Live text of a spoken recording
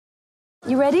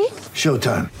You ready?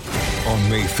 Showtime. On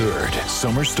May 3rd,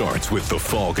 summer starts with The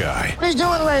Fall Guy. Let's do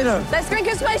it later. Let's drink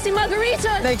a spicy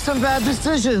margarita. Make some bad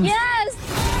decisions. Yes!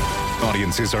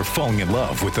 Audiences are falling in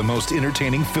love with the most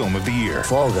entertaining film of the year.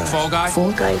 Fall Guy. Fall Guy?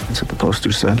 Fall Guy. That's what the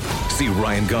poster said. See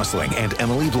Ryan Gosling and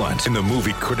Emily Blunt in the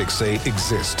movie critics say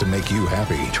exists to make you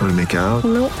happy. Trying to make it out?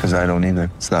 Nope. Because I don't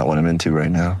either. It's not what I'm into right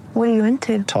now. What are you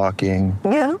into? Talking.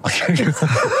 Yeah.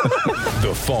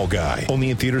 The Fall Guy.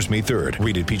 Only in theaters May 3rd.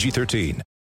 Rated PG-13.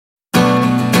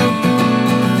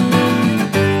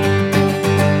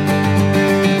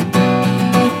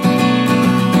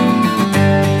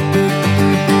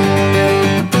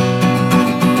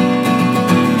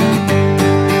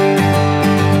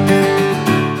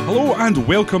 And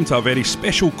welcome to a very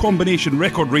special combination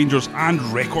Record Rangers and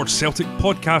Record Celtic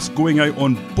podcast going out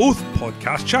on both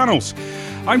podcast channels.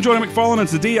 I'm Johnny McFarlane, and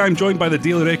today I'm joined by the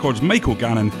Daily Record's Michael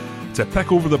Gannon to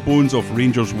pick over the bones of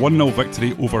Rangers' 1-0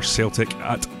 victory over Celtic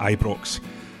at Ibrox.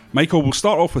 Michael, we'll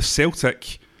start off with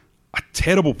Celtic. A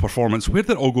terrible performance. Where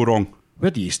did it all go wrong?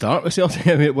 Where do you start with Celtic?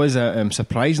 I mean, it was a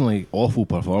surprisingly awful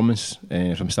performance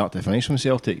from start to finish from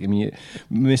Celtic. I mean,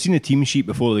 we've seen the team sheet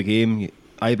before the game.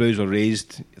 Eyebrows were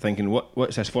raised, thinking,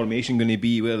 what's this formation going to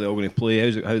be? Where are they all going to play?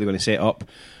 How are they going to set up?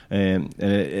 And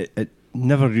it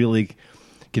never really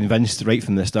convinced right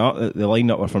from the start. The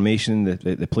line-up or formation,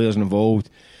 the players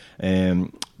involved.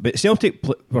 But Celtic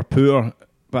were poor.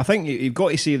 But I think you've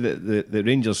got to say that the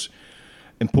Rangers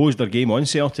imposed their game on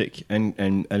Celtic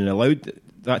and allowed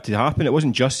that to happen. It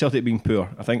wasn't just Celtic being poor.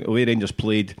 I think the way Rangers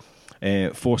played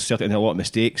forced Celtic into a lot of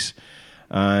mistakes.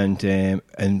 And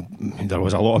there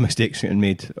was a lot of mistakes getting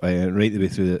made right the way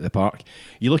through the park.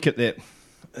 You look at the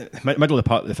middle of the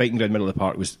park, the fighting ground middle of the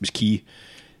park was key.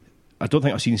 I don't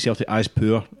think I've seen Celtic as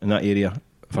poor in that area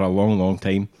for a long, long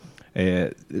time.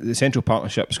 The central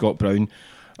partnership, Scott Brown,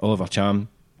 Oliver Cham,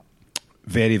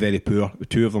 very, very poor, the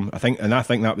two of them. I think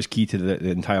that was key to the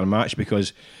entire match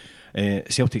because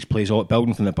Celtic's plays all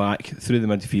building from the back, through the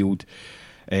midfield.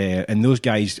 And those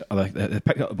guys, they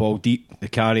pick up the ball deep, they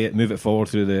carry it, move it forward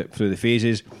through the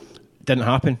phases. Didn't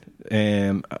happen.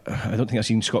 I don't think I've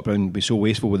seen Scott Brown be so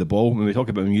wasteful with the ball. When we talk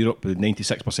about in Europe with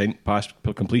 96% pass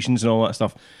completions and all that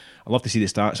stuff, I'd love to see the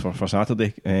stats for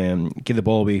Saturday. Give the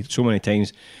ball away so many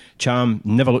times. Cham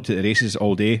never looked at the races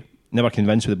all day, never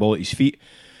convinced with the ball at his feet.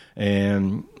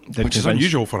 Which is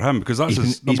unusual for him because that's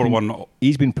his number one.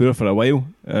 He's been poor for a while.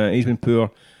 He's been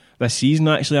poor this season,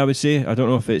 actually, I would say. I don't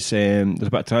know if it's there's a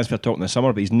bit of transfer talk in the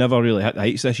summer, but he's never really hit the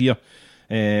heights this year.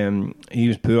 He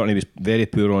was poor, and he was very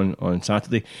poor on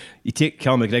Saturday. You take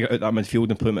Callum McGregor out that midfield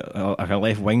and put him at a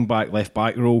left wing back, left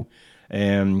back role.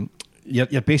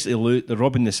 You're basically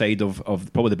robbing the side of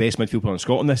probably the best midfield player in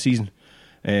Scotland this season.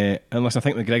 Unless I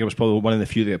think McGregor was probably one of the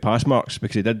few that got pass marks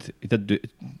because he did do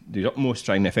his utmost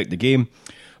trying to affect the game.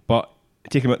 But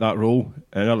take him out that role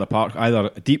in another park,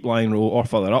 either a deep line role or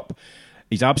further up.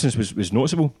 His absence was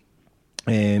noticeable.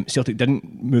 Celtic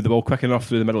didn't move the ball quick enough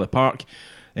through the middle of the park.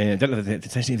 Didn't have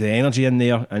the energy in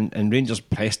there, and Rangers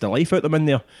pressed the life out of them in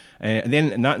there.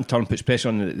 And that in turn puts pressure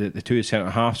on the two centre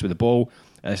halves with the ball.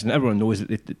 And everyone knows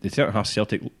that the centre half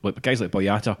Celtic, like guys like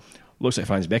Boyata, looks like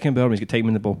Franz Beckenbauer when he's got time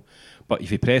in the ball. But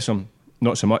if you press him,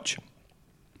 not so much.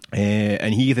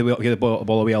 And he gave the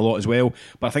ball away a lot as well.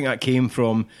 But I think that came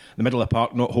from the middle of the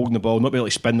park, not holding the ball, not being able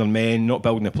to spin their men, not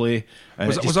building the play.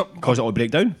 And caused it all to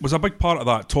break down. Was a big part of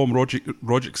that Tom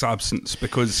Rodgick's absence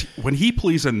because when he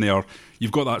plays in there,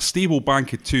 you've got that stable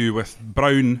bank of two with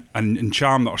Brown and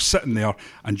Cham that are sitting there,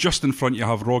 and just in front you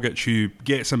have Rogic who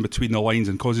gets in between the lines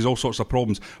and causes all sorts of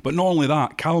problems. But not only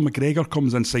that, Callum McGregor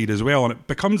comes inside as well, and it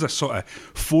becomes a sort of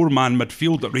four-man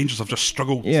midfield that Rangers have just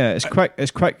struggled. Yeah, it's quick,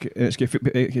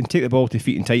 it can take the ball to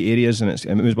feet in tight areas, and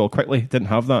it moves the ball quickly. Didn't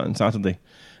have that on Saturday.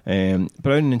 Brown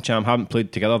and Cham haven't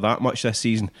played together that much this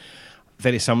season.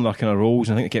 Very similar kind of roles,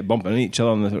 and I think they kept bumping into each other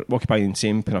and they're occupying the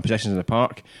same kind of positions in the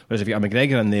park. Whereas if you got a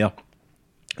McGregor in there,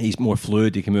 he's more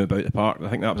fluid, he can move about the park. I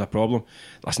think that was a problem.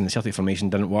 Listen, the Celtic formation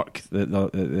didn't work,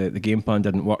 the game plan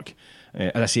didn't work.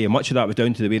 As I say, much of that was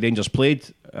down to the way Rangers played.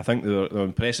 I think they were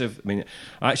impressive. I mean,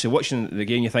 actually watching the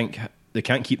game, you think they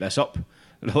can't keep this up.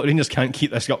 The Rangers can't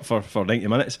keep this up for 90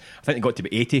 minutes. I think they got to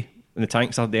be 80 when the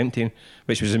tank started emptying,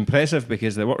 which was impressive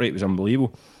because the work rate was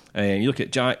unbelievable. You look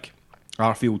at Jack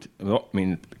Arfield,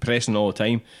 pressing all the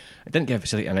time. It didn't give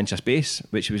Celtic an inch of space,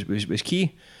 which was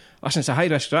key. Listen, it's a high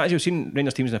risk strategy. We've seen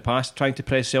Rangers teams in the past trying to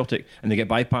press Celtic and they get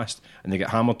bypassed and they get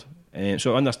hammered.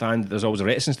 So I understand there's always a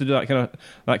reticence to do that kind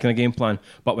of game plan.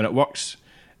 But when it works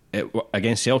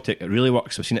against Celtic, it really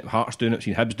works. We've seen it. Hearts doing it. We've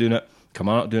seen Hibs doing it.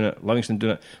 Kilmarnock doing it. Livingston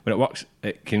doing it. When it works,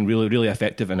 it can really, really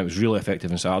effective, and it was really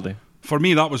effective on Saturday. For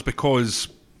me, that was because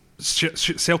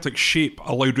Celtic's shape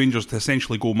allowed Rangers to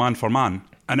essentially go man for man,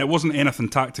 and it wasn't anything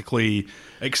tactically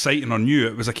exciting or new.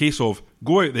 It was a case of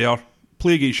go out there,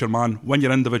 play against your man, win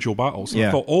your individual battles. I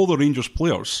thought all the Rangers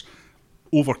players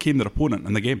overcame their opponent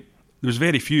in the game. There was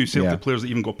very few Celtic players that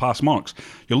even got past marks.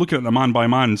 You're looking at the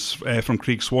man-by-mans from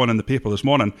Craig Swan in the paper this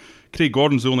morning. Craig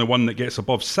Gordon's the only one that gets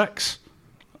above 6.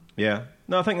 Yeah,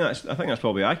 no, I think that's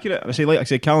probably accurate. Like I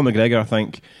say, Callum McGregor, I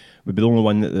think, would be the only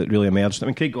one that really emerged. I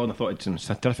mean, Craig Gordon, I thought, had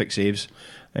some terrific saves.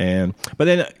 But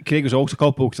then Craig was also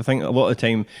culpable because I think a lot of the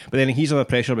time, but then he's under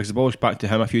pressure because the ball's back to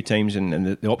him a few times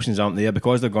and the options aren't there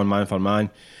because they've gone man for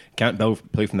man. Can't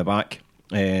play from the back.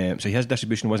 So his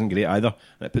distribution wasn't great either,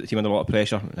 and it put the team under a lot of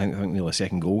pressure. I think nearly a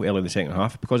second goal early in the second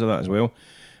half because of that as well.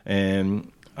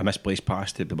 A misplaced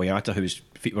pass to Boyata, whose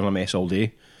feet were in a mess all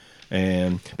day.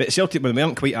 But Celtic, when we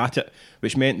weren't quite at it,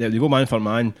 which meant that they go man for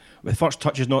man, the first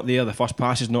touch is not there, the first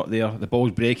pass is not there, the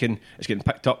ball's breaking, it's getting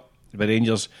picked up by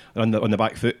Rangers on the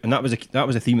back foot, and that was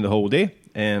the theme of the whole day.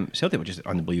 Celtic were just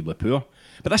unbelievably poor.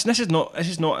 But this is not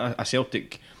a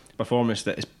Celtic performance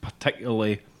that is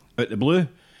particularly out the blue.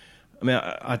 I mean,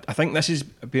 I think this has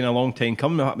been a long time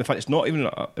coming. In fact, it's not even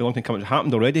a long time coming. It's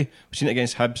happened already. We've seen it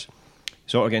against Hibs,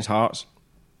 saw it against Hearts,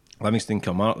 Livingston,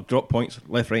 Kilmarnock, drop points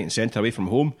left, right and centre away from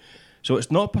home. So it's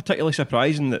not particularly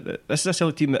surprising that this is a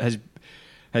Celtic team that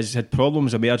has had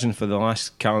problems emerging for the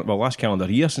last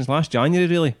calendar year, since last January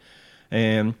really.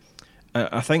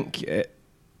 I think a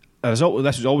result of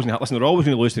this is always going to happen. Listen, they're always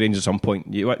going to lose to Rangers at some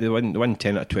point. They win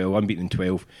 10 out of 12, unbeaten in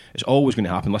 12. It's always going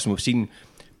to happen. Listen, we've seen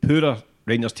poorer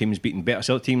Rangers teams beating better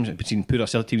Celtic teams. We've seen poorer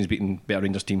Celtic teams beating better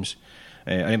Rangers teams.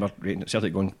 I remember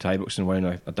Celtic going to Ibrox and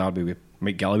winning a derby with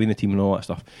Mike Galloway in the team and all that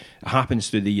stuff. It happens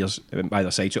through the years by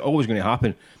either side, so it's always going to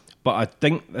happen. But I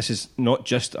think this is not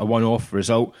just a one-off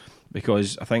result,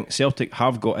 because I think Celtic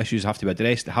have got issues that have to be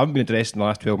addressed. They haven't been addressed in the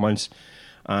last 12 months,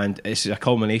 and it's a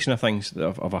culmination of things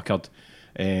that have occurred.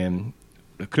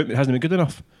 Recruitment hasn't been good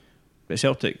enough at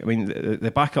Celtic. I mean, the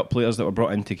backup players that were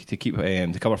brought in to keep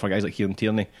to cover for guys like Kieran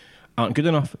Tierney aren't good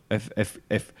enough.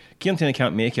 If Kieran Tierney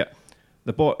can't make it,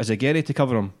 the bought Azageri to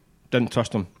cover him, didn't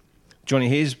trust him. Johnny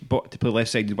Hayes bought to play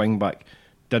left-sided wing-back,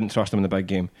 didn't trust him in the big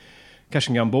game.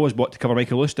 Christian Gamboa was bought to cover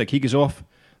Michael Lustig. He goes off,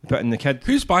 put in the kid.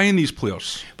 Who's buying these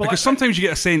players? Because sometimes you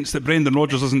get a sense that Brendan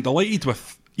Rodgers isn't delighted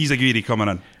with Izagiri coming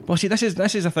in. Well, see, this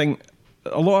is a thing.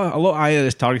 A lot of ire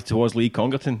is targeted towards Lee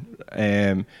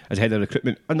Congerton as head of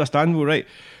recruitment. Understandable, right?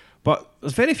 But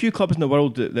there's very few clubs in the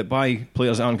world that buy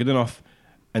players that aren't good enough,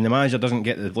 and the manager doesn't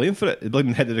get the blame for it. They blame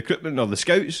the head of recruitment or the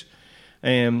scouts.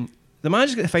 The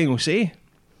manager's got the final say.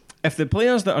 If the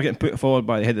players that are getting put forward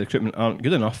by the head of recruitment aren't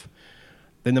good enough,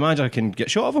 then the manager can get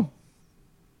shot of them.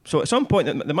 So at some point,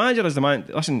 the manager is the man.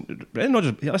 Listen, Brendan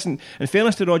Rodgers. Listen, in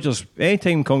fairness to Rodgers, any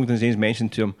time Congdon's name's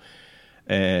mentioned to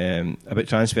him about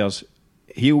transfers,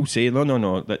 he'll say,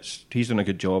 no, he's done a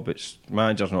good job. It's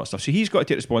managers and all that stuff. So he's got to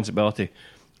take responsibility.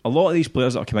 A lot of these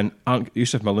players that are coming in aren't.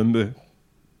 Yusuf Malumbu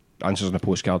answers on a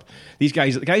postcard. The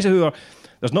guys who are,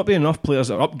 there's not been enough players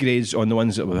that are upgrades on the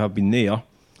ones that have been there.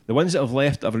 The ones that have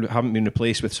left haven't been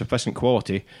replaced with sufficient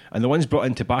quality, and the ones brought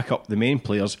in to back up the main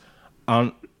players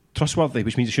aren't trustworthy,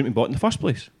 which means they shouldn't be bought in the first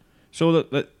place. So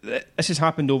this has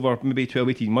happened over maybe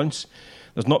 12-18 months.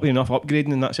 There's not been enough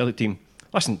upgrading in that Celtic team.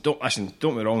 Don't get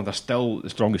me wrong, they're still the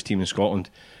strongest team in Scotland.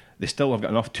 They still have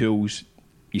got enough tools,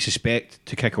 you suspect,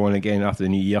 to kick on again after the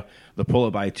new year. They'll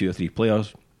probably buy 2 or 3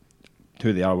 players.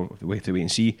 Who they are, we'll have to wait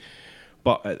and see.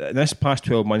 But in this past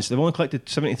 12 months, they've only collected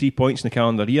 73 points in the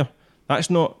calendar year. That's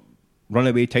not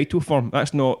runaway title form.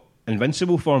 That's not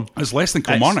invincible form. It's less than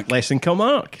Kilmarnock. It's less than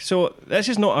Kilmarnock. So this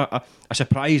is not a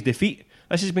surprise defeat.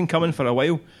 This has been coming for a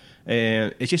while.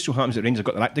 It just so happens that Rangers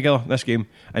got their act together this game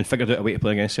and figured out a way to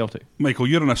play against Celtic. Michael,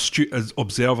 you're an astute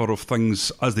observer of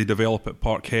things as they develop at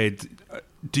Parkhead.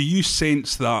 Do you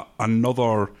sense that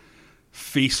another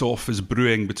face-off is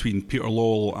brewing between Peter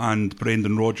Lawwell and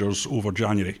Brendan Rodgers over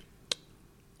January?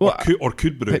 Well, or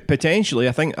could brew? Potentially,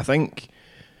 I think.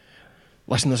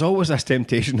 Listen, there's always this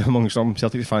temptation among some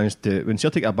Celtic fans to, when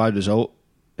Celtic get a bad result,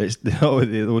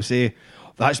 they'll say,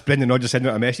 that's Brendan Rodgers sending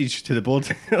out a message to the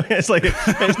board.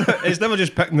 It's never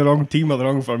just picking the wrong team or the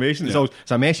wrong formation.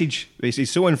 It's a message. He's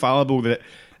so infallible that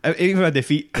even a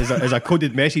defeat is a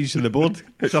coded message to the board,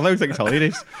 which I think is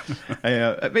hilarious.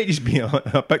 It might just be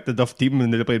I picked a duff team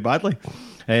and they played badly.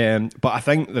 But I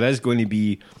think there is going to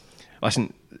be.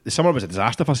 Listen, the summer was a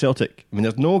disaster for Celtic. I mean,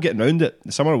 there's no getting around it.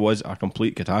 The summer was a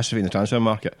complete catastrophe in the transfer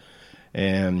market.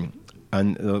 And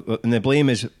the blame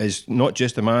is not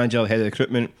just the manager, the head of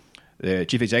recruitment, the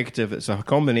chief executive. It's a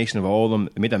combination of all of them.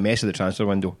 They made a mess of the transfer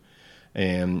window.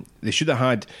 They should have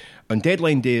had, on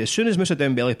deadline day, as soon as Moussa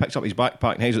Dembele picks up his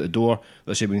backpack and heads out the door,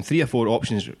 there should have been 3 or 4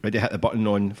 options ready to hit the button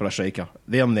on for a striker.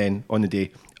 There and then, on the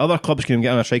day. Other clubs can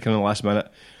get on a striker in the last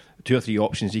minute. 2 or 3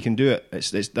 options, you can do it.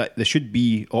 There should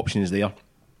be options there.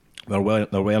 There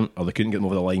weren't, or they couldn't get them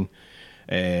over the line.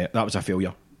 That was a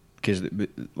failure. Because,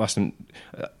 listen,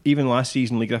 even last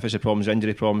season, Lee Griffiths had problems,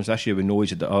 injury problems. This year we know he's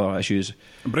had other issues.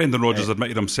 Brendan Rodgers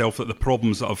admitted himself that the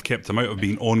problems that have kept him out have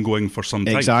been ongoing for some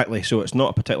time. Exactly, so it's not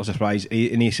a particular surprise.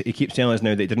 He keeps telling us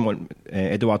now that he didn't want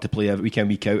Edouard to play week in,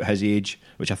 week out at his age,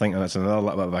 which I think that's another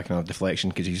little bit of a kind of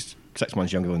deflection, because he's 6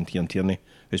 months younger than Kieran Tierney,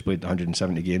 who's played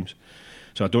 170 games.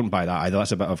 So I don't buy that either.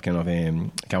 That's a bit of kind of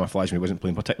camouflage when he wasn't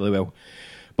playing particularly well.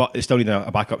 But they still need a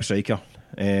backup striker.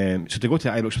 So to go to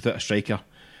Ibrox without a striker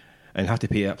and have to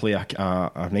play a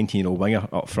 19-year-old winger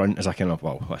up front as a kind of,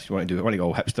 well, what you want to do, I want to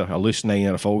go hipster, a loose 9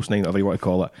 or a false 9, whatever you want to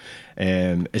call it,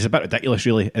 is a bit ridiculous,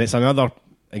 really. And it's another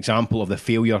example of the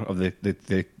failure of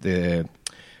the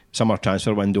summer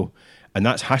transfer window. And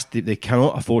they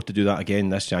cannot afford to do that again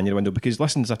this January window, because,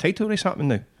 listen, there's a title race happening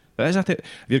now. If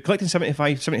you're collecting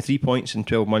 73 points in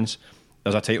 12 months,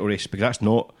 there's a title race, because that's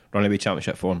not runaway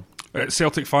championship form.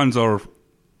 Celtic fans are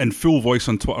in full voice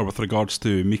on Twitter with regards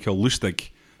to Mikael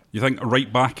Lustig. You think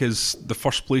right back is the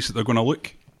first place that they're going to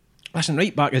look? Listen,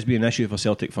 right back has been an issue for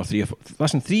Celtic for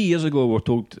 3 years ago we were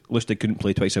told Lustig couldn't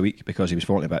play twice a week because he was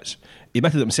falling to bits. He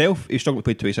admitted it himself, he struggled to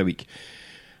play twice a week.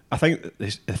 I think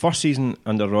the first season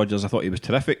under Rodgers, I thought he was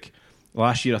terrific.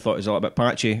 Last year I thought he was a little bit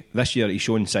patchy. This year he's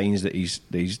shown signs that he's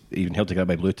even held together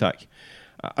by blue tack.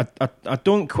 I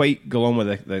don't quite go on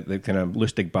with the kind of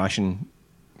Lustig bashing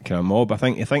kind of mob. I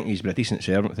think he's been a decent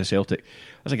servant to Celtic.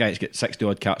 There's a guy that's got 60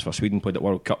 odd caps for Sweden, played at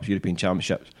World Cups, European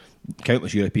Championships,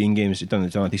 countless European games. He's done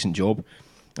a decent job.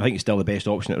 I think he's still the best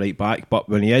option at right back. But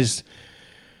when he is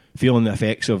feeling the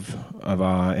effects of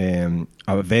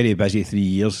a very busy 3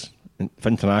 years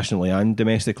internationally and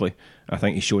domestically, I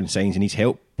think he's showing signs he needs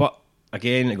help. But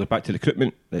again, it goes back to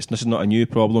recruitment. This is not a new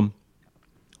problem.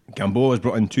 Gamboa was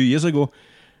brought in 2 years ago,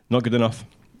 not good enough,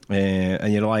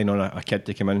 and you're relying on a kid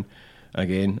to come in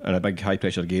again in a big high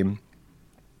pressure game.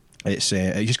 It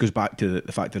just goes back to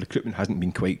the fact that recruitment hasn't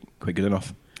been quite good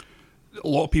enough. A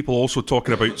lot of people also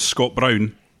talking about Scott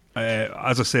Brown.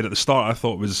 As I said at the start, I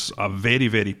thought it was a very,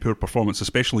 very poor performance,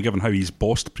 especially given how he's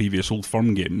bossed previous Old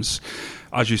Firm games.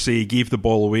 As you say, he gave the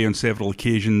ball away on several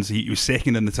occasions. He was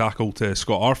second in the tackle to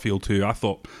Scott Arfield, who I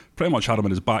thought pretty much had him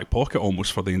in his back pocket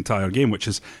almost for the entire game, which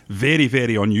is very,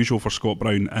 very unusual for Scott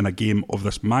Brown in a game of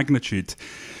this magnitude.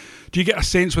 Do you get a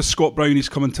sense with Scott Brown he's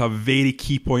coming to a very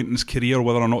key point in his career,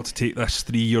 whether or not to take this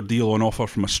 3-year deal on offer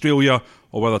from Australia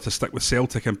or whether to stick with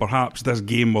Celtic, and perhaps this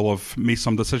game will have made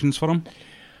some decisions for him?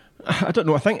 I don't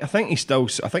know. I think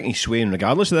he's swaying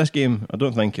regardless of this game. I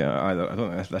don't think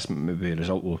if this maybe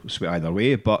result will sway either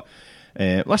way. But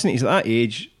listen, he's at that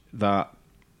age that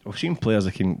we've seen players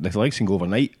the legs can go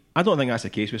overnight. I don't think that's the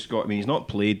case with Scott. I mean, he's not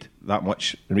played that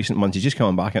much in recent months. He's just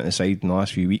coming back into the side in the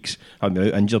last few weeks, having been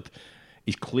out injured.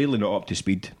 He's clearly not up to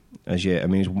speed as yet. I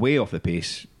mean, he's way off the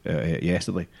pace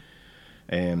yesterday.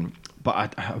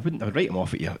 But I would write him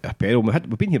off at your peril.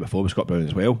 We've been here before with Scott Brown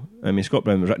as well. I mean, Scott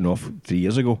Brown was written off 3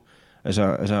 years ago as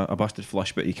a busted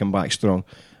flush, but he came back strong.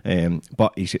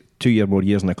 But he's got 2 more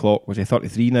years on the clock. Was he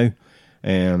 33 now?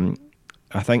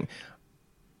 I think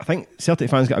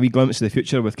Celtic fans got a wee glimpse of the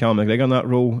future with Callum McGregor in that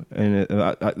role, and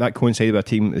that coincided with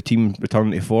the team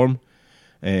returning to form.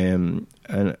 And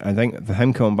I think for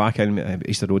him coming back in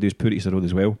Easter Road, he was poor at Easter Road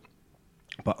as well.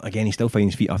 But again, he still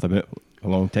finds his feet after a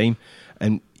long time.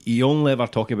 And you only ever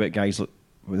talk about guys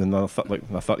within their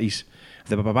 30s. If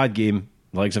they have a bad game,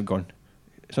 the legs have gone.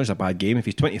 It's not just a bad game. If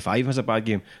he's 25 has a bad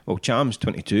game, well, Cham's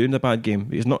 22 in a bad game.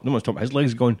 No one's talking about his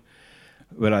legs gone.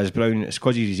 Whereas Brown, it's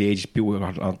because of his age, people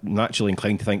are naturally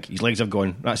inclined to think his legs have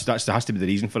gone. That has to be the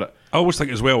reason for it. I always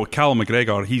think as well with Callum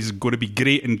McGregor, he's going to be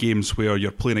great in games where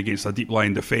you're playing against a deep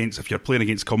line defence. If you're playing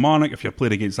against Kilmarnock, if you're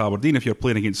playing against Aberdeen, if you're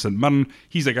playing against St Mirren,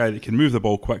 he's a guy that can move the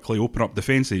ball quickly, open up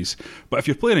defences. But if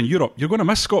you're playing in Europe, you're going to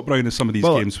miss Scott Brown in some of these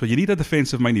games where you need a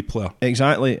defensive-minded player.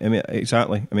 Exactly. I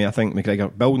mean, I think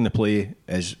McGregor building the play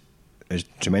is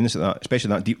tremendous at that, especially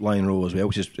that deep line role as well,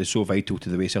 which is so vital to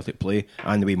the way Celtic play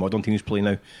and the way modern teams play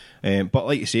now. But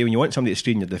like you say, when you want somebody to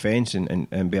strain your defence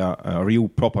and be a real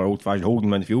proper old-fashioned holding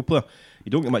midfield player, you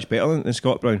don't get much better than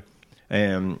Scott Brown.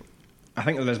 I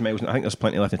think there is miles, I think there's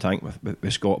plenty left in the tank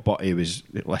with Scott, but he was,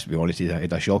 let's be honest, he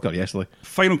had a shocker yesterday.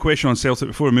 Final question on Celtic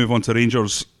before we move on to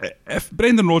Rangers. If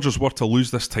Brendan Rodgers were to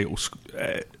lose this title,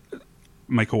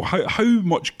 Michael, how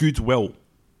much goodwill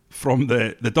from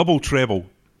the double treble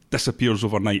disappears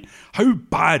overnight? How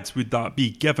bad would that be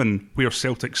given where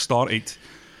Celtic started?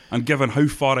 and given how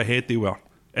far ahead they were,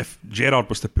 if Gerrard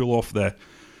was to pull off the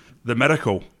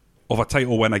miracle of a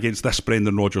title win against this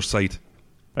Brendan Rodgers side?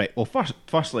 Right, well,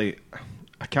 firstly,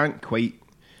 I can't quite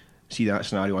see that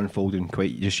scenario unfolding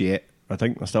quite just yet. I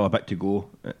think there's still a bit to go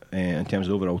in terms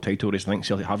of overall title race. I think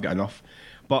Celtic have got enough.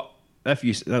 But if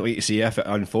you like to see if it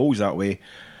unfolds that way,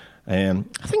 I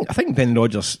think Brendan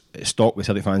Rodgers' stock with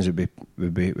Celtic fans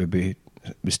would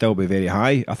still be very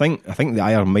high. I think the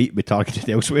ire might be targeted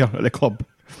elsewhere at the club.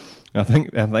 I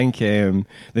think the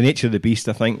nature of the beast.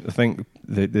 I think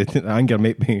the anger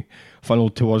might be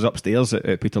funneled towards upstairs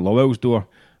at Peter Lawwell's door,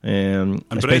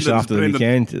 especially after the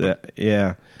weekend.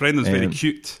 Brendan's very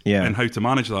cute in how to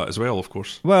manage that as well, of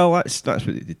course. Well, that's what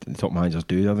the top managers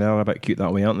do. They are a bit cute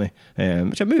that way, aren't they?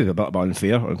 Which I maybe a bit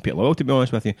unfair on Peter Lawwell, to be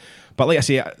honest with you. But like I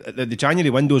say, the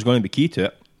January window is going to be key to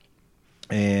it,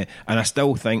 and I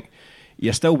still think.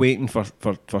 You're still waiting for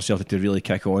Celtic to really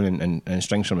kick on and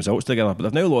string some results together. But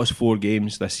they've now lost 4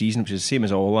 games this season, which is the same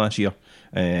as all last year,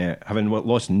 having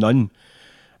lost none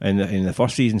in the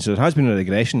first season. So there has been a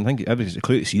regression. I think everybody's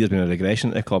clear to see there's been a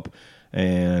regression at the club.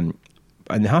 And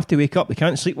they have to wake up. They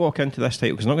can't sleepwalk into this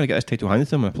title because they're not going to get this title handed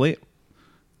to them on a plate.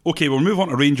 Okay, we'll move on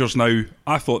to Rangers now.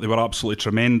 I thought they were absolutely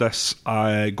tremendous.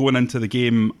 Going into the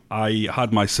game, I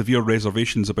had my severe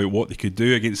reservations about what they could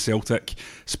do against Celtic,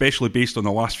 especially based on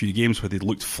the last few games where they'd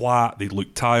looked flat, they'd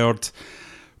looked tired.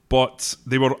 But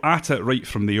they were at it right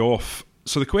from the off.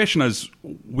 So the question is,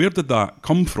 where did that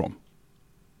come from?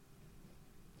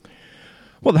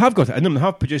 Well, they have got it in them. They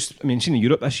have produced, seen in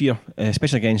Europe this year,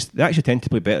 especially they actually tend to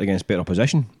play better against better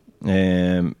opposition.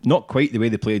 Not quite the way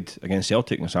they played against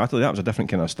Celtic on Saturday. That was a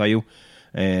different kind of style.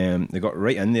 They got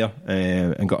right in there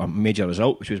and got a major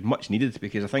result, which was much needed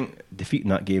because I think defeating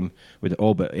that game would have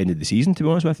all but ended the season, to be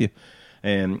honest with you.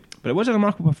 But it was a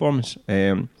remarkable performance.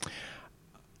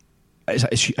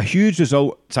 It's a huge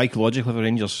result psychologically for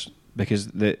Rangers because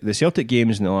the Celtic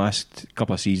games in the last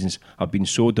couple of seasons have been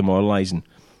so demoralising.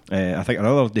 I think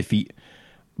another defeat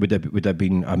would have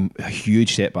been a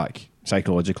huge setback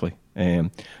psychologically.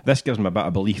 This gives them a bit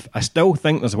of belief. I still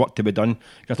think there's work to be done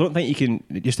because I don't think you can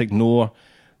just ignore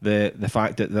the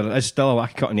fact that there is still a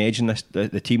lack of cutting edge in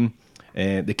the team.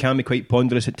 They can be quite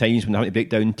ponderous at times when they have to break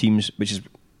down teams, which is,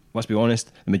 let's be honest,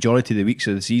 the majority of the weeks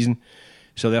of the season.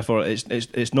 So therefore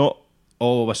it's not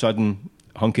all of a sudden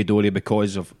hunky-dory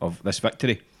because of this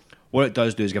victory. What it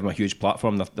does do is give them a huge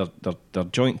platform. They're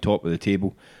joint top of the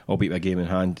table, albeit with a game in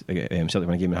hand. Celtic with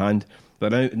a game in hand.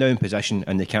 But now in position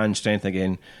and they can strengthen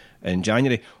again in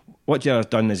January. What Gerrard's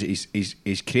done is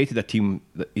he's created a team,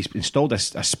 he's installed a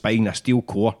spine, a steel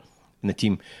core in the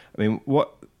team.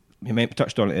 What he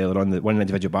touched on it earlier on, the winning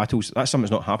individual battles, that's something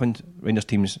that's not happened. Rangers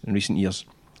teams in recent years,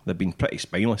 they've been pretty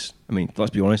spineless.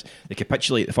 Let's be honest, they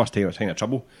capitulate the first time it's kind of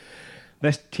trouble.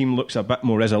 This team looks a bit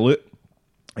more resolute.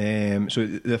 So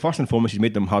the first and foremost, he's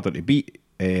made them harder to beat.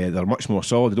 They're much more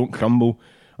solid. They don't crumble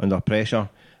under pressure.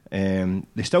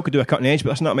 They still could do a cutting edge,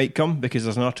 but listen, that might come because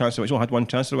there's another transfer. He's only had one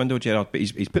transfer window, Gerrard, but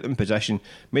he's put them in position,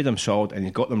 made them solid, and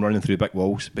he's got them running through big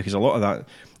walls. Because a lot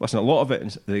of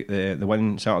it, the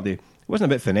win Saturday, it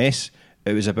wasn't about finesse.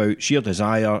 It was about sheer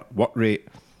desire, work rate,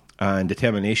 and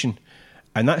determination.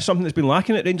 And that's something that's been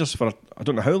lacking at Rangers for I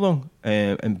don't know how long.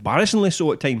 Embarrassingly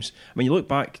so at times. You look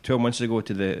back 12 months ago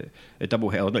to the double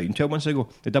header, not even 12 months ago,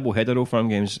 the double header Old Firm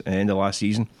games at the end of last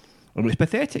season. And it was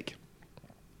pathetic.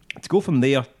 To go from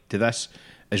there to this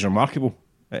is remarkable.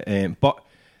 But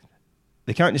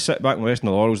they can't just sit back and rest on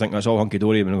the laurels and think that's all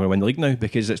hunky-dory and we're going to win the league now,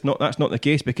 because that's not the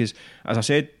case. Because, as I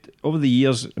said, over the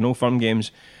years in Old Firm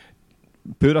games,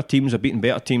 poorer teams have beaten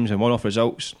better teams and won-off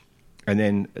results. And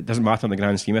then it doesn't matter in the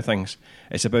grand scheme of things.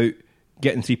 It's about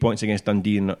getting 3 points against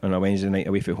Dundee on a Wednesday night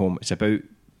away from home. It's about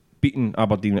beating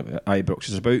Aberdeen at Ibrox.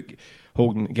 It's about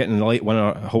getting the late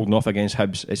winner, holding off against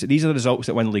Hibs. These are the results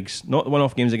that win leagues, not the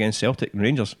one-off games against Celtic and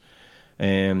Rangers.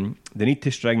 They need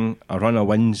to string a run of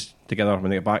wins together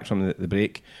when they get back from the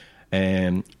break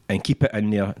and keep it in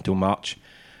there until March.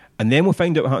 And then we'll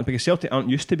find out what happens, because Celtic aren't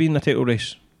used to being in a title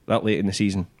race that late in the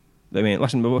season.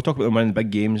 Listen, we'll talk about them winning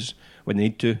big games when they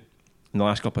need to in the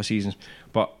last couple of seasons,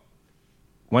 but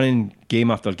winning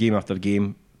game after game after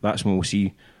game, that's when we'll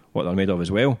see what they're made of as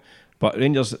well. But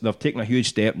Rangers, they've taken a huge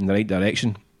step in the right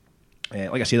direction.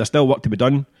 Like I say, there's still work to be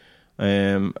done.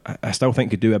 I still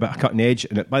think could do a bit of cutting edge.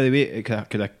 And by the way, it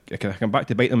could have come back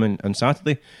to bite them on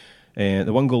Saturday. The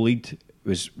 1-goal lead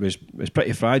was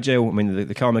pretty fragile.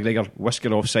 The Callum McGregor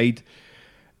whisker offside.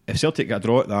 If Celtic got a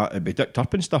draw at that, it'd be Dick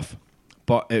Turpin stuff.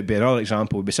 But it would be another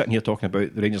example. We'd be sitting here talking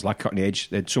about the Rangers lack cutting edge.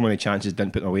 They had so many chances,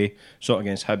 didn't put them away. Saw it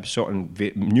against Hibs, saw it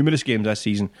in numerous games this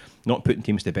season, not putting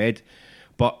teams to bed.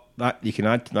 But that you can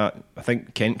add to that. I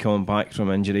think Kent coming back from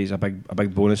injury is a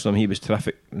big bonus for him. He was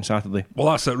terrific on Saturday. Well,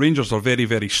 that's it. Rangers are very,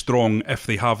 very strong if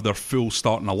they have their full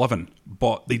starting 11,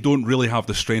 but they don't really have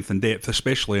the strength and depth,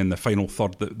 especially in the final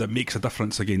third, that makes a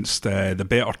difference against the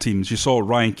better teams. You saw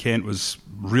Ryan Kent was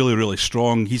really, really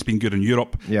strong. He's been good in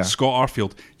Europe. Yeah. Scott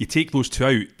Arfield, you take those two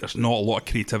out, there's not a lot of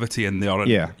creativity in there.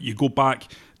 Yeah. You go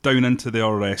back down into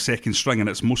their second string, and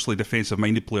it's mostly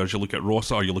defensive-minded players. You look at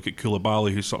Rossa, or you look at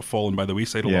Koulibaly, who's sort of fallen by the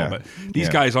wayside a little bit. These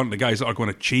guys aren't the guys that are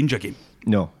going to change a game.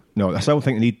 No. I still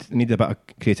think they need a bit of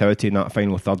creativity in that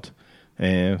final third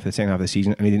for the second half of the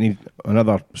season, and they need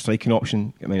another striking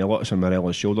option. I mean, a lot of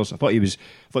Morella's shoulders. I thought he was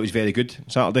very good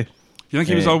Saturday. You think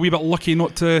he was a wee bit lucky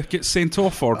not to get sent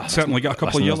off, or certainly get a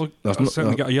couple of yellow?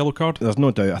 Get a yellow card. There's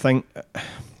no doubt. I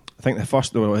think the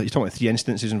first, he's talking about 3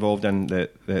 instances involved in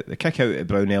the kick out at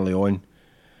Brown early on.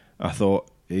 I thought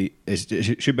it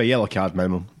should be a yellow card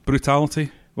minimum.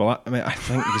 Brutality. Well, I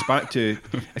think it goes back to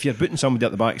if you're booting somebody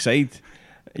at the backside,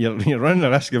 you're running the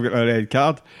risk of getting a red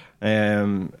card.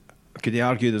 Could they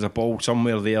argue there's a ball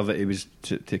somewhere there that he was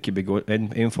to keep it going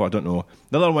in for? I don't know.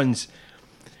 The other ones,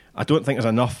 I don't think there's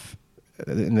enough.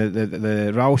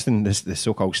 The Ralston, the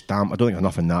so-called stamp, I don't think there's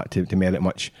enough in that to merit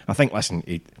much. I think, listen,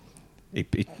 he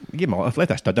gave him I've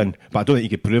let a stud in, but I don't think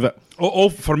he could prove it.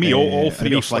 For me, all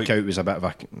three are flick out was a bit of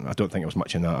a. I don't think it was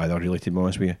much in that either, really, to be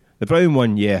honest with you. The Brown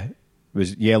one,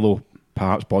 was yellow,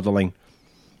 perhaps borderline.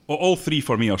 All three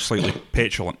for me are slightly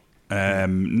petulant.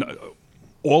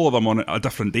 All of them on a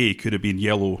different day could have been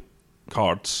yellow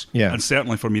cards. Yeah. And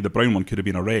certainly for me, the Brown one could have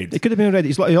been a red. It could have been a red.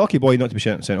 He's like a hockey boy not to be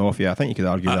sent off. Yeah, I think you could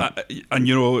argue that.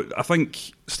 And I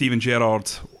think Steven Gerrard,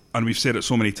 and we've said it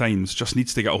so many times, just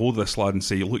needs to get a hold of this lad and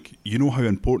say, look, you know how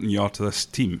important you are to this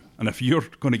team, and if you're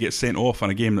going to get sent off in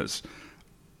a game that's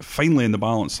finally in the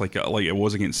balance like it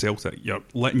was against Celtic, you're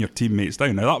letting your teammates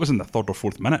down. Now that was in the 3rd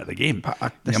or 4th minute of the game.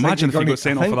 Imagine if you got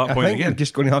sent off at that point again. You're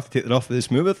just going to have to take it off with the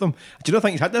smooth with them. Do you not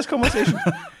think he's had this conversation?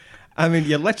 I mean,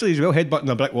 you're literally as well headbutting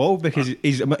a brick wall, because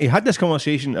he had this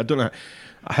conversation, I don't know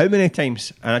how many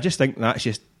times, and I just think that's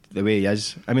just the way he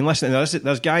is. I mean, listen,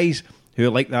 there's guys who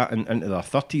are like that into their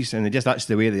 30s, and that's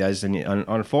the way they is. And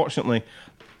unfortunately,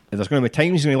 there's going to be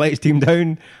times when he lets his team down,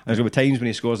 and there's going to be times when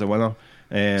he scores a winner.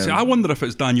 See, I wonder if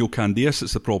it's Daniel Candeas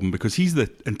that's the problem, because he's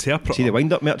the interpreter. See, the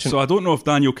wind-up merchant. So I don't know if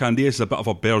Daniel Candeas is a bit of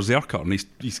a berserker, and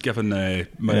he's given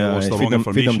Morelos the wrong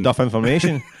information. Feed him duff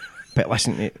information. But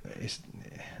listen,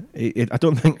 I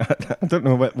don't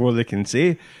know what more they can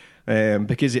say,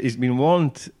 because he's been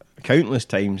warned countless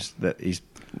times that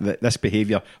this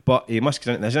behaviour, but he must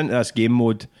get into this game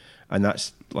mode, and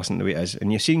that's the way it is.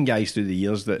 And you've seen guys through the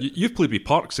years that you've played with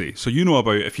Parksy, so you know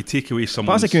about if you take away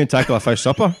someone's. Parksy couldn't tackle a fish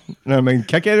supper. Never mind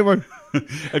kick anyone.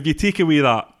 If you take away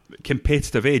that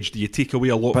competitive edge, do you take away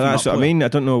a lot? But from that's that what player? I mean. I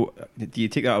don't know. Do you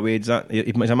take that away? He's a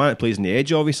man that plays in the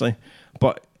edge, obviously,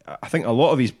 but I think a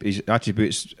lot of his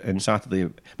attributes in Saturday. I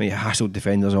mean, he hassled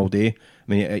defenders all day.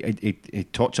 I mean, he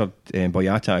tortured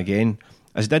Boyata again,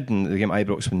 as he did in the game at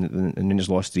Ibrox when the Rangers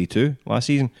lost 3-2 last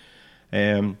season.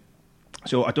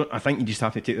 So I think you just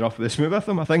have to take it off with the smooth with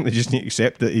him. I think they just need to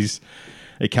accept that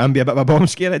he can be a bit of a bomb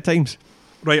scare at times.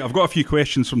 Right, I've got a few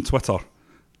questions from Twitter.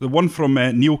 The one from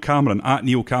Neil Cameron, at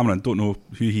Neil Cameron, don't know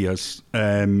who he is.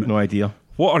 No idea.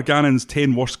 What are Gannon's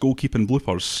 10 worst goalkeeping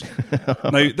bloopers?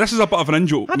 Now, this is a bit of an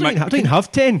in-joke. I don't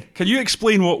have 10. Can you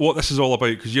explain what this is all about?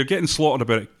 Because you're getting slaughtered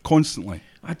about it constantly.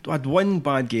 I had one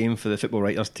bad game for the Football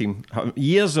Writers team.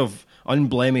 Years of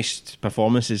unblemished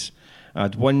performances. I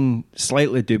had one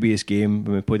slightly dubious game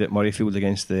when we played at Murrayfield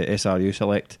against the SRU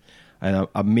Select, and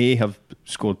I may have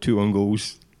scored 2 own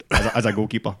goals as a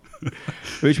goalkeeper,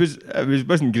 which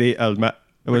wasn't great, I'll admit.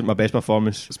 It wasn't my best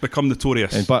performance. It's become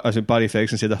notorious. And as Barry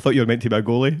Ferguson said, I thought you were meant to be a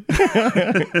goalie.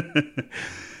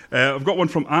 I've got one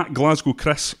from at Glasgow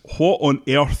Chris. What on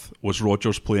earth was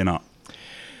Rodgers playing at?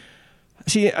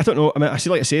 See, I don't know. I mean,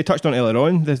 like I say, I touched on it earlier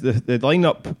on. The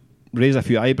lineup raised a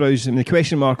few eyebrows. I mean, the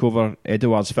question mark over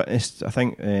Edouard's fitness, I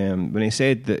think, when he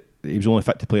said that he was only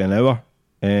fit to play an hour,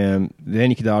 then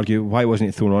you could argue, why wasn't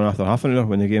he thrown on after half an hour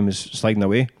when the game was sliding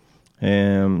away?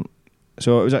 So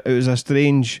it was a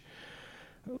strange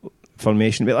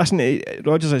formation. But listen,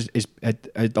 Rodgers had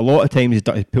a lot of times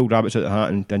he pulled rabbits out of the hat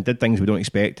and did things we don't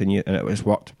expect, and it was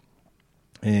worked.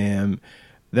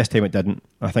 This time it didn't.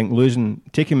 I think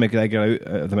taking McGregor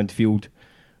out of the midfield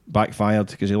backfired,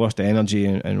 because he lost the energy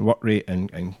and work rate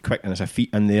and quickness of feet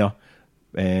in there.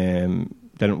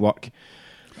 Didn't work.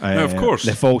 Now, of course,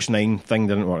 the false 9 thing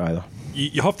didn't work either.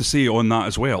 You have to say on that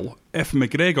as well, if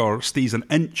McGregor stays an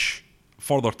inch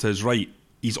further to his right,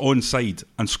 he's onside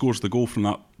and scores the goal from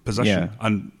that position,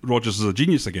 and Rodgers is a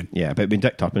genius again. Yeah, but being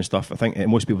dicked up and stuff, I think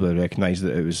most people would recognise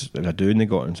that it was a doing they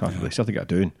got on Saturday. Celtic got a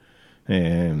doing.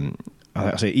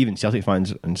 I say even Celtic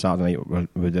fans on Saturday night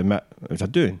would admit it was a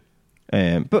doing.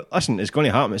 But listen, it's going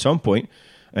to happen at some point.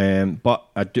 But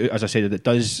I do, as I said, it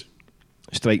does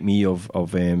strike me of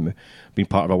being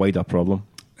part of a wider problem.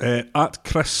 At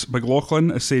Chris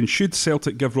McLaughlin is saying, should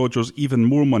Celtic give Rodgers even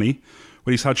more money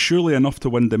when he's had surely enough to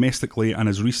win domestically and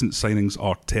his recent signings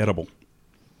are terrible?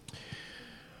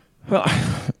 Well,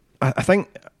 I think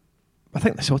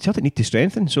Celtic need to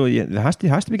strengthen, so yeah, there has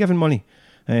to be given money.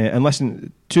 And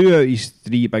listen, 2 out of his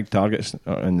 3 big targets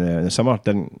in the summer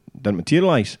didn't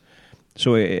materialise.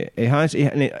 So it has.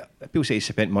 People say he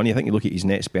spent money. I think you look at his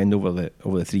net spend over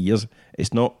the 3 years.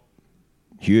 It's not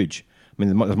huge. I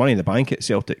mean, there's money in the bank at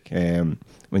Celtic.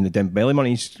 When the Dembele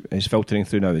money is filtering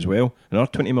through now as well,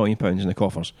 another £20 million in the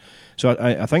coffers. So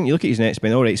I think you look at his net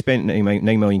spend. All right, he spent £9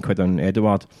 million on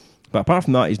Edouard, but apart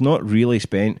from that, he's not really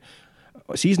spent.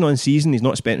 Season on season, he's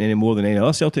not spent any more than any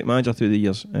other Celtic manager through the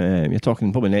years. You're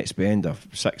talking probably net spend of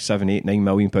 £6, £7, £8, £9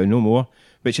 million, no more,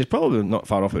 which is probably not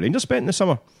far off what Rangers spent in the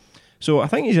summer. So I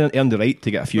think he's earned the right to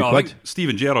get a few quid. I think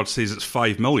Stephen Gerrard says it's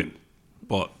 $5 million,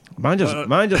 but managers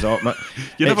up.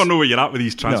 You never know where you're at with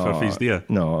these transfer fees, do you?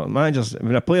 No, managers.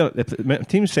 When a player, if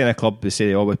teams sign a club, they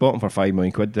say, "Oh, we bought him for £5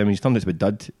 million." Then when he's turned out to be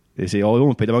dud, they say, "Oh, we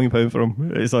only paid £1 million for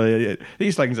him." It's like,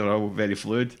 these things are all very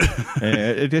fluid.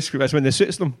 That's when it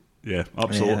suits them. Yeah,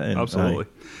 absolutely.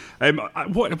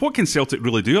 What can Celtic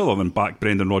really do other than back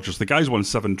Brendan Rodgers? The guy's won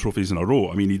 7 trophies in a row.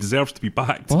 I mean, he deserves to be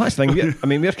backed. Well, that's the thing. We're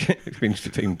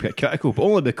being critical, but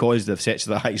only because they've set to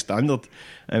the high standard.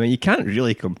 I mean, you can't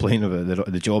really complain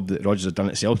about the job that Rodgers has done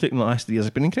at Celtic in the last 3 years.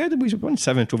 It's been incredible. He's won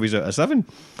 7 trophies out of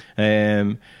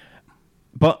 7.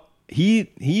 But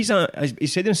he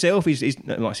said himself, he's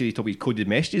not saying he's coded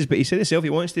messages, but he said himself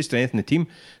he wants to strengthen the team,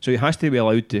 so he has to be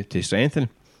allowed to strengthen.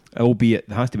 Albeit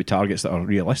there has to be targets that are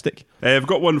realistic. I've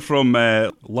got one from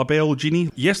Labelle Genie.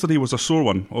 Yesterday was a sore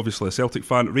one, obviously a Celtic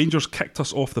fan. Rangers kicked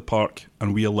us off the park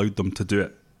and we allowed them to do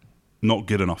it. Not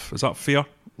good enough. Is that fair?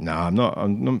 Nah, I'm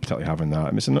not particularly having that.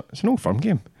 I mean, it's an old firm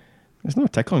game. It's not a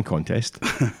tickling contest.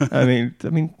 I mean,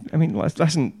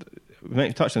 listen,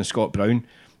 we touched on Scott Brown.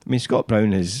 I mean, Scott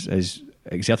Brown has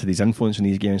exerted his influence in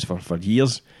these games for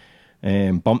years,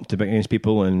 bumped against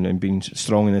people and been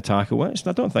strong in the tackle. I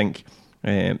don't think.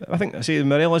 I think the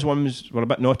Morella's ones were a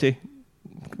bit naughty,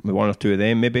 with 1 or 2 of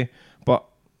them maybe, but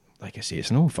like I say, it's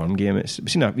an old firm game.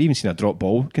 We've even seen a drop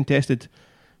ball contested,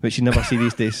 which you never see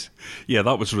these days. Yeah,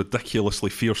 that was ridiculously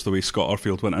fierce the way Scott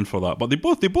Arfield went in for that, but they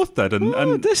both did.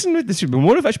 And this should be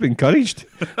more of it should be encouraged.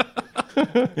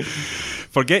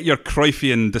 Forget your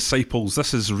Cruyffian disciples.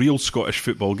 This is real Scottish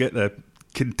football. Get the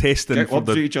contesting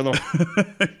for each other.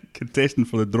 Contesting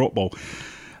for the drop ball.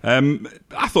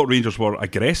 I thought Rangers were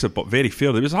aggressive but very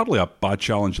fair. There was hardly a bad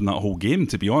challenge in that whole game,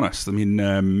 to be honest. I mean,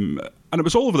 and it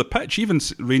was all over the pitch. Even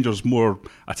Rangers' more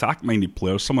attack-minded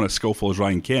players, someone as skillful as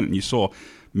Ryan Kent, and you saw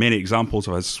many examples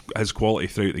of his quality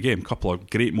throughout the game. A couple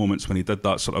of great moments when he did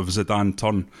that sort of Zidane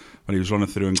turn when he was running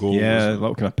through and goal. Yeah, a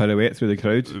little kind of pirouette through the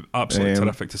crowd. Absolutely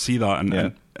terrific to see that. And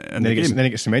then he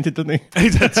gets cemented, didn't he? He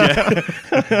did, yeah.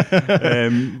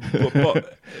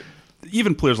 But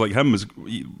even players like him was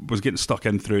getting stuck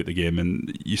in throughout the game,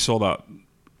 and you saw that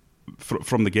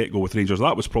from the get-go with Rangers.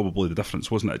 That was probably the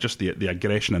difference, wasn't it? Just the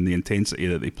aggression and the intensity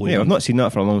that they played. Yeah, I've not seen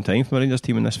that for a long time from a Rangers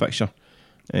team in this fixture,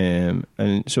 and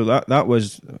so that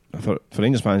was for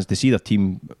Rangers fans to see their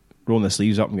team rolling their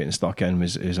sleeves up and getting stuck in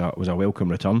was a welcome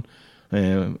return.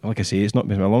 Like I say, it's not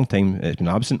been a long time it's been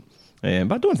absent,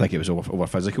 but I don't think it was over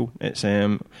physical. It's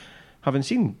having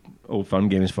seen old firm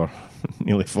games for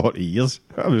nearly 40 years,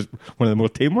 that was one of the more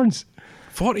tame ones.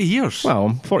 40 years? Well,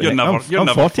 I'm 40. You're never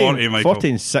 40, Michael. 40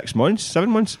 in 6 months, 7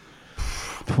 months.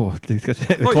 Oh, the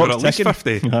clock's at least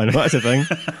 50. I know, that's the thing.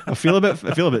 I feel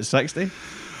about 60.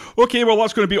 Okay, well,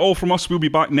 that's going to be all from us. We'll be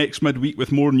back next midweek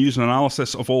with more news and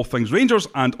analysis of all things Rangers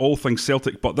and all things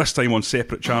Celtic, but this time on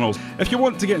separate channels. If you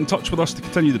want to get in touch with us to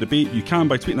continue the debate, you can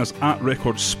by tweeting us at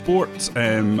Record Sport.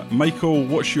 Michael,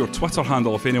 what's your Twitter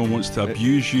handle if anyone wants to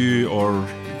abuse you or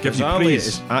give you praise?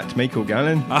 It's at Michael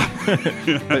Gannon.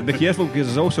 But be careful, because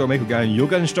there's also a Michael Gannon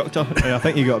yoga instructor, and I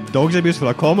think you got dogs abuse for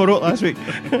a comma wrote last week.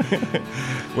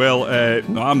 Well,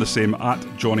 I'm the same, at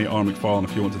Johnny R. McFarlane,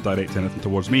 if you want to direct anything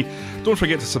towards me. Don't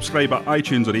forget to subscribe at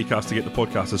iTunes or Acast to get the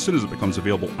podcast as soon as it becomes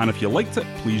available, and if you liked it,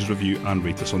 please review and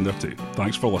rate us on there too.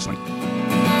 Thanks for listening.